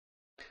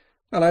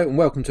Hello and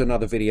welcome to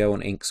another video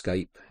on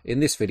Inkscape. In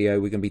this video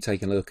we're going to be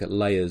taking a look at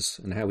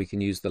layers and how we can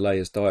use the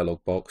layers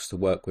dialog box to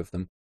work with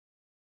them.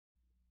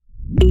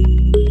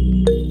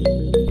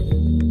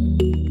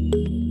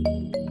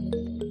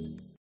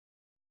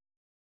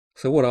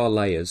 So what are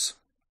layers?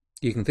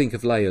 You can think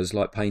of layers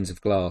like panes of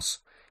glass.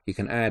 You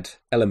can add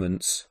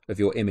elements of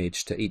your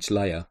image to each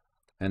layer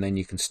and then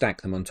you can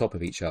stack them on top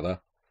of each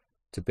other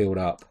to build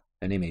up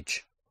an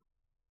image.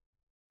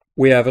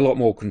 We have a lot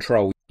more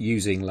control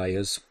using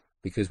layers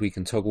because we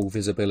can toggle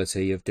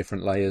visibility of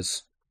different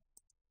layers.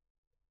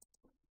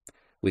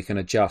 We can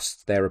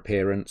adjust their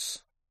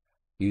appearance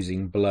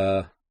using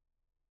blur.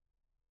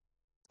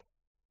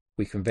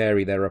 We can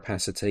vary their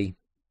opacity.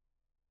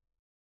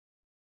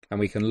 And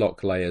we can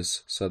lock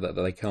layers so that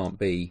they can't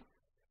be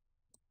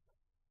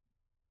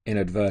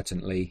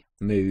inadvertently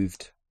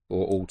moved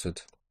or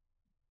altered.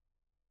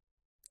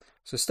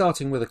 So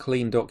starting with a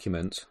clean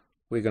document,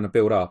 we're going to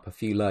build up a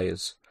few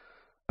layers.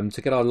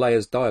 To get our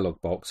layers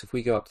dialog box, if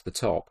we go up to the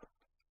top,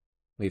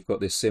 we've got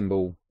this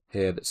symbol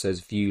here that says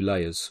View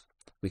Layers.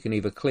 We can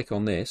either click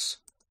on this,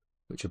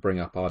 which will bring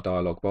up our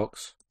dialog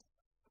box,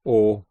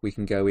 or we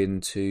can go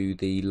into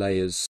the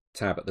Layers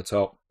tab at the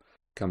top,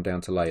 come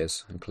down to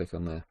Layers and click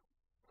on there.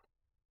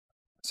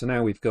 So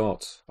now we've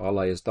got our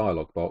Layers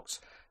dialog box.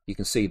 You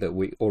can see that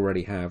we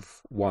already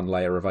have one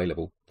layer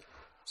available.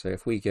 So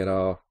if we get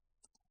our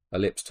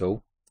ellipse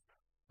tool,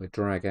 we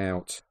drag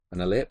out an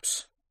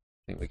ellipse.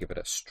 I think we give it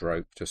a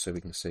stroke just so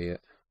we can see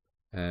it,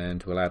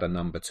 and we'll add a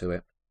number to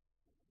it.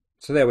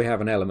 So there we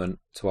have an element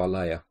to our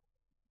layer.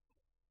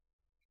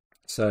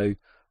 So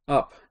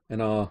up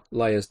in our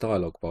layers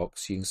dialog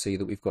box you can see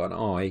that we've got an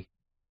eye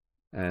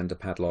and a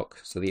padlock.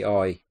 So the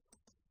eye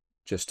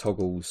just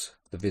toggles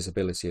the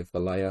visibility of the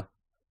layer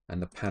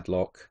and the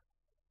padlock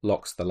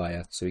locks the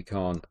layer so we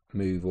can't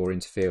move or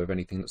interfere with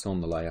anything that's on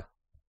the layer.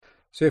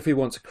 So if we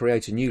want to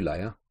create a new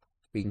layer,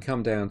 we can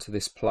come down to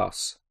this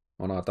plus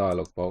on our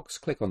dialog box,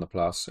 click on the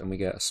plus, and we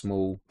get a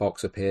small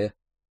box appear.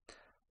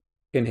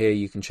 In here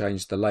you can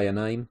change the layer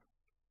name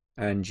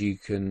and you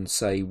can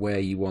say where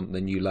you want the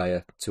new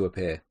layer to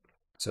appear.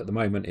 So at the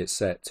moment it's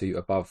set to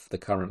above the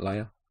current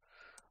layer.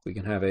 We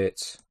can have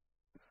it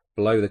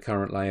below the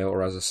current layer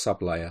or as a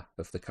sub layer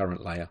of the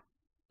current layer.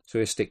 So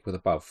we'll stick with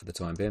above for the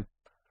time being.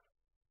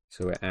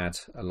 So we'll add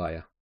a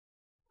layer.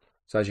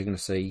 So as you're going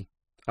to see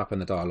up in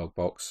the dialog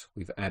box,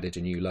 we've added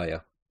a new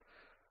layer.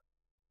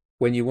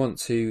 When you want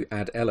to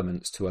add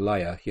elements to a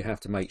layer, you have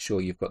to make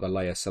sure you've got the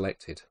layer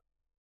selected.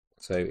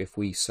 So if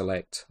we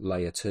select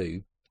layer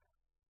 2,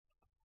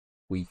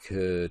 we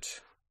could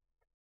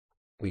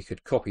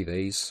copy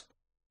these.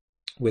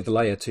 With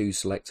layer 2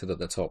 selected at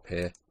the top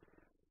here,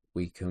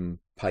 we can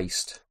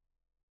paste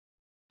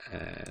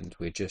and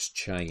we just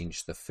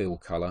change the fill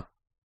color,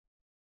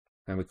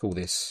 and we call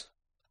this,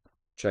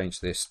 change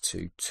this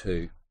to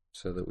 2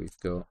 so that we've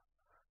got,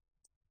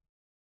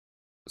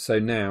 so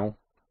now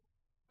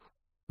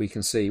we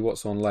can see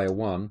what's on layer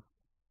 1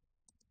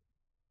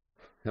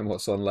 and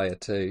what's on layer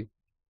 2,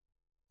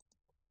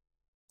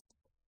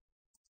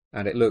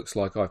 and it looks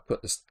like I've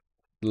put this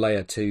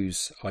layer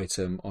 2's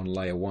item on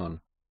layer 1.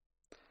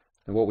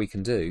 And what we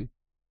can do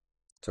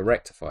to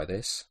rectify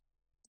this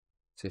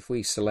is if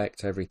we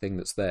select everything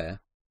that's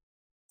there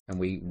and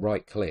we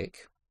right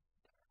click,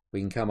 we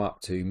can come up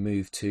to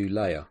move to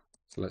layer.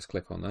 So let's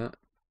click on that,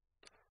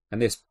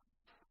 and this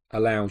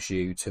allows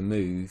you to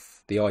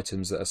move the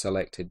items that are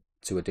selected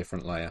to a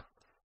different layer.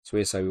 So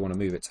here say we want to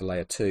move it to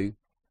layer 2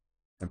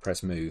 and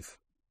press move.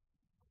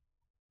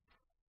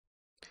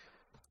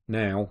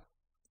 Now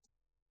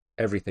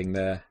everything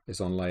there is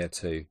on layer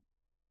 2.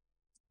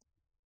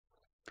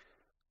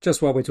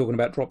 Just while we're talking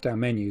about drop-down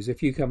menus,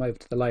 if you come over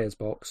to the layers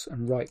box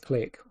and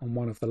right-click on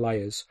one of the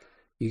layers,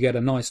 you get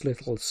a nice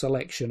little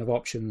selection of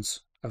options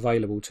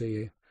available to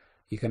you.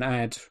 You can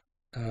add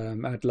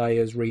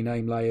layers,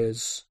 rename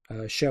layers,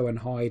 show and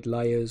hide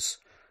layers.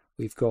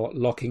 We've got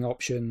locking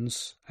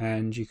options,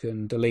 and you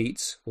can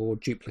delete or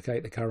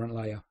duplicate the current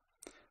layer.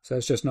 So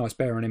it's just nice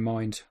bearing in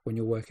mind when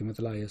you're working with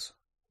the layers.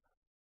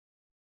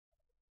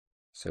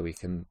 So we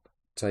can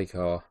take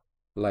our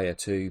layer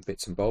 2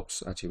 bits and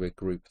bobs, actually we'll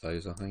group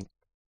those I think,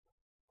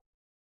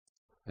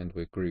 and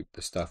we'll group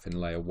the stuff in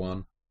layer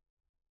 1.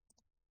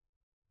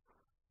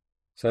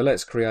 So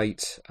let's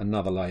create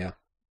another layer.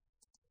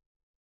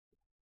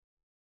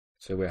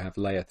 So we'll have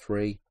layer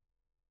 3,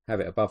 have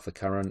it above the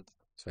current,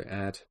 so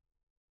add.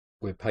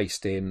 We'll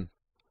paste in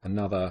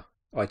another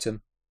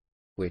item.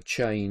 We'll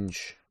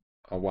change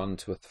our 1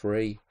 to a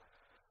 3,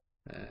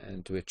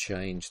 and we'll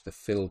change the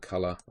fill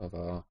color of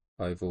our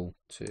oval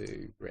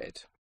to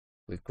red.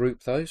 We've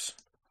grouped those,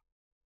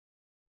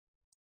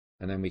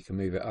 and then we can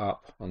move it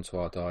up onto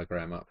our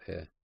diagram up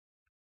here.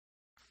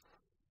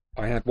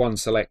 I had one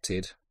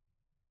selected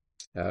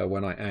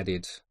when I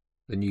added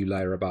the new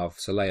layer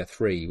above, so layer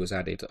 3 was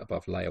added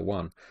above layer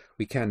 1.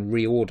 We can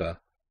reorder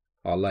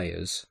our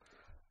layers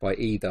by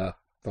either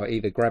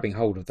grabbing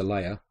hold of the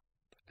layer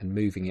and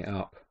moving it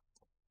up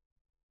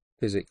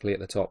physically at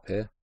the top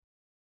here.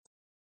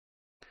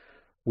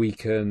 We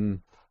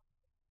can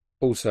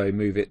also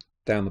move it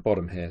down the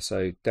bottom here.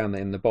 So down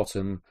in the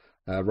bottom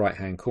right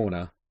hand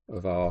corner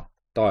of our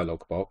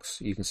dialog box,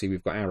 you can see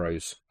we've got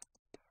arrows.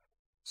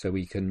 So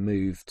we can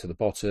move to the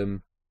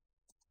bottom,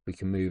 we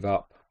can move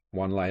up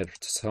one layer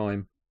at a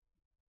time.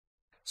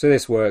 So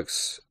this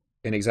works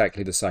in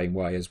exactly the same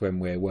way as when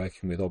we're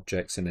working with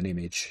objects in an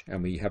image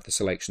and we have the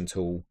selection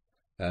tool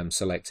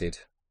selected.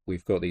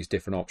 We've got these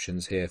different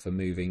options here for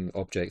moving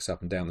objects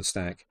up and down the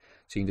stack.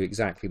 So you can do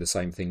exactly the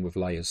same thing with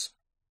layers.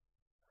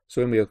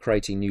 So when we are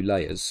creating new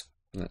layers,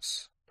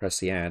 let's press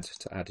the add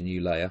to add a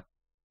new layer,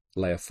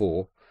 layer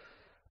 4.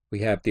 We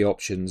have the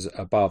options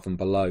above and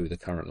below the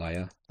current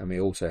layer, and we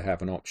also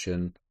have an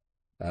option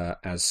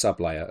as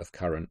sublayer of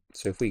current.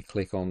 So if we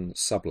click on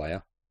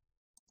sublayer,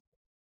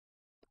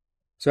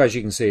 so as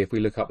you can see, if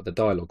we look up at the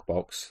dialog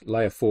box,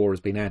 layer 4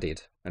 has been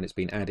added, and it's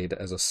been added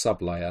as a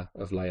sublayer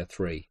of layer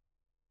 3.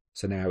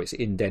 So now it's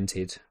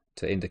indented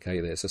to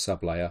indicate that it's a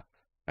sublayer,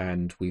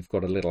 and we've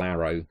got a little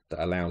arrow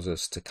that allows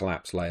us to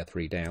collapse layer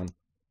 3 down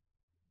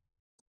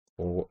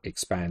or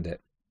expand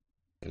it.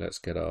 Okay, let's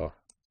get our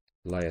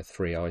layer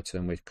 3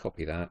 item, we'd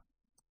copy that,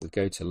 we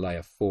go to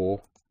layer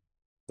 4,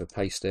 we'll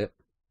paste it,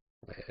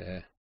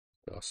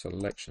 got our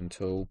selection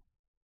tool,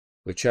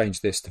 we'll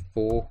change this to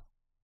 4,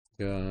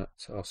 got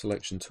our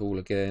selection tool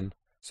again,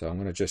 so I'm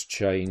going to just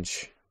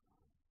change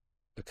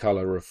the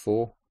colour of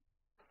 4,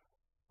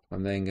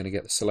 I'm then going to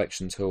get the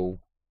selection tool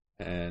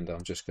and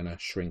I'm just going to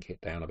shrink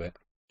it down a bit.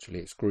 Actually,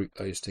 let's group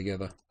those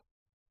together.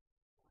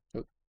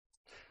 So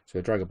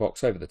we'll drag a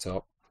box over the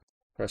top,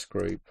 press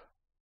group,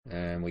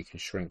 and we can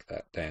shrink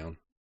that down.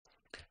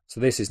 So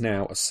this is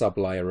now a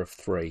sublayer of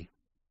 3.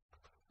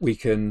 We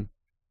can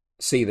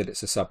see that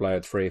it's a sublayer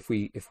of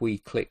 3 if we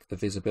click the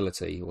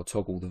visibility or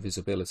toggle the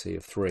visibility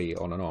of 3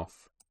 on and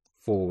off.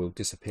 4 will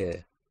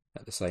disappear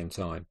at the same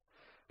time.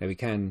 Now we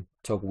can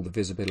toggle the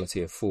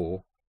visibility of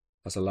 4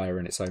 as a layer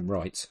in its own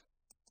right,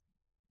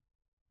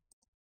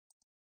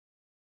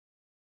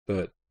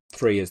 but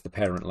 3 is the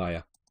parent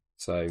layer,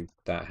 so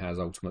that has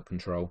ultimate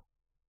control.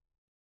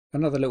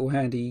 Another little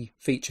handy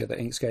feature that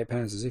Inkscape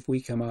has is if we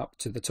come up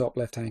to the top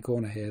left hand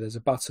corner here, there's a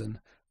button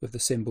with the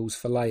symbols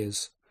for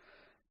layers.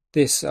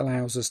 This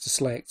allows us to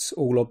select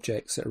all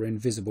objects that are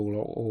invisible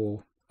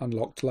or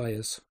unlocked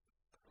layers.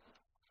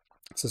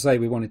 So say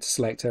we wanted to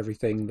select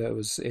everything that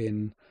was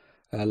in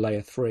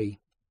layer 3.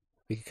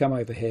 We could come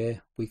over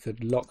here, we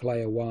could lock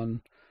layer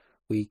 1,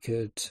 we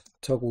could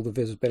toggle the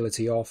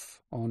visibility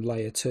off on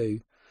layer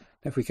 2.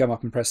 If we come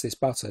up and press this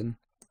button,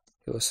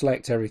 it will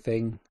select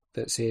everything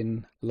that's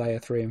in layer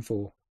 3 and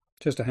 4.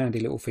 Just a handy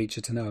little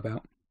feature to know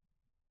about.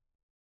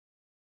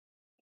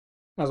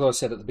 As I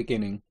said at the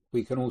beginning,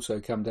 we can also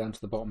come down to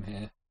the bottom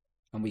here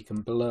and we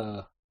can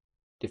blur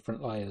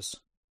different layers.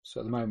 So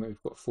at the moment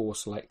we've got 4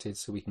 selected,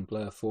 so we can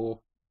blur 4.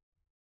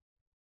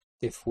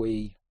 If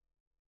we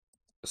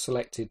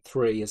selected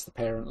 3 as the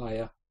parent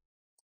layer,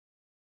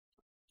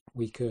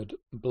 we could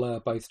blur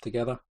both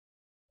together.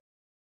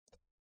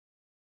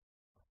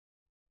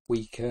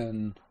 We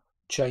can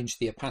change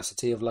the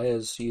opacity of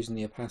layers using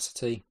the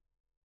opacity,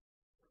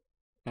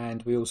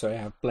 and we also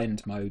have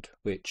blend mode,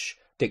 which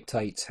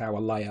dictates how a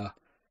layer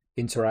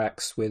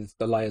interacts with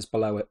the layers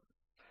below it.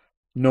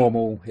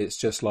 Normal, it's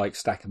just like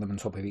stacking them on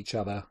top of each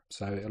other,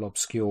 so it'll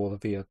obscure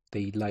the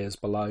layers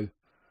below.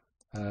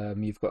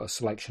 You've got a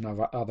selection of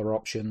other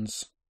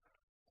options.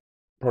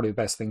 Probably the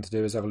best thing to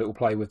do is have a little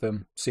play with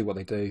them, see what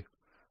they do.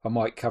 I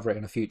might cover it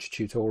in a future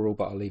tutorial,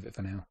 but I'll leave it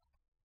for now.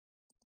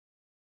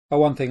 Oh,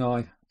 one thing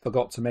I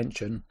forgot to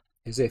mention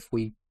is if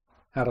we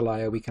had a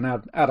layer, we can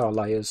add our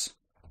layers,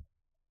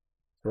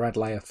 or add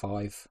layer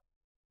 5.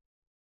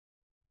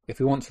 If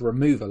we want to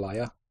remove a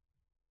layer,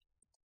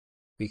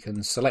 we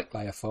can select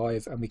layer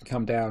 5 and we can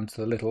come down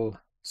to the little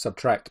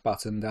subtract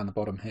button down the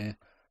bottom here,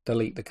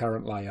 delete the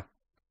current layer.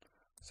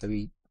 So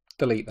we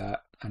delete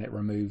that and it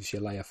removes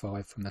your layer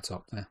 5 from the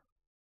top there.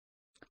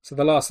 So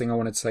the last thing I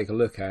wanted to take a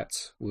look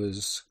at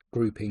was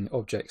grouping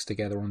objects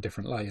together on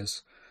different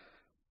layers.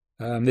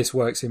 This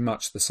works in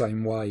much the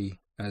same way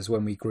as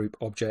when we group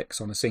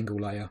objects on a single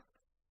layer.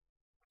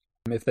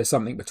 If there's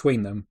something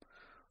between them,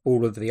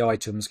 all of the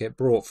items get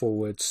brought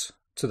forwards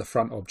to the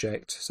front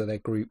object, so they're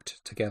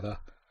grouped together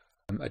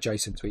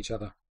adjacent to each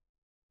other.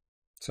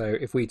 So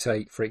if we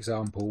take, for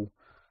example,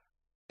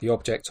 the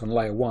object on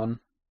layer 1,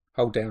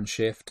 hold down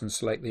shift and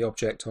select the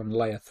object on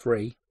layer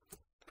 3,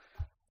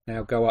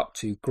 now go up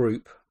to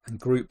group and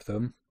group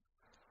them,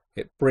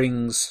 it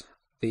brings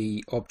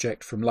the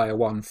object from layer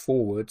 1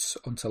 forwards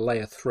onto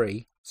layer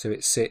 3, so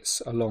it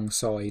sits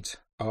alongside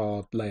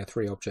our layer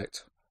 3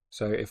 object.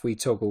 So if we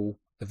toggle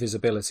the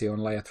visibility on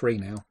layer 3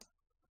 now,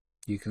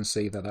 you can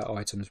see that that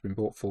item has been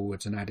brought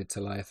forwards and added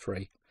to layer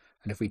 3.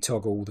 And if we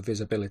toggle the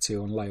visibility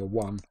on layer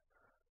 1,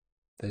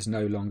 there's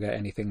no longer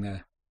anything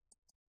there.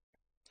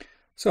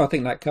 So I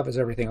think that covers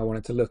everything I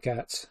wanted to look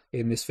at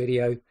in this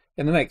video.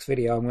 In the next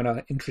video, I'm going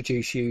to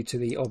introduce you to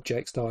the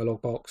objects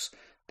dialog box.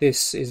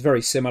 This is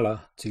very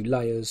similar to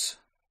layers,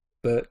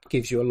 but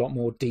gives you a lot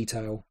more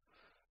detail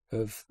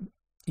of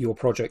your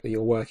project that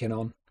you're working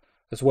on.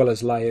 As well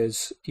as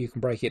layers, you can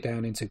break it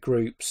down into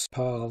groups,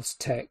 paths,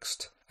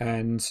 text,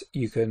 and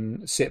you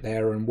can sit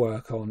there and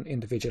work on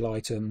individual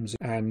items,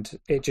 and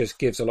it just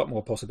gives a lot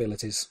more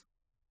possibilities.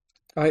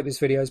 I hope this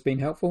video has been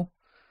helpful,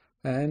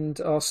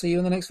 and I'll see you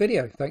in the next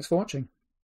video. Thanks for watching.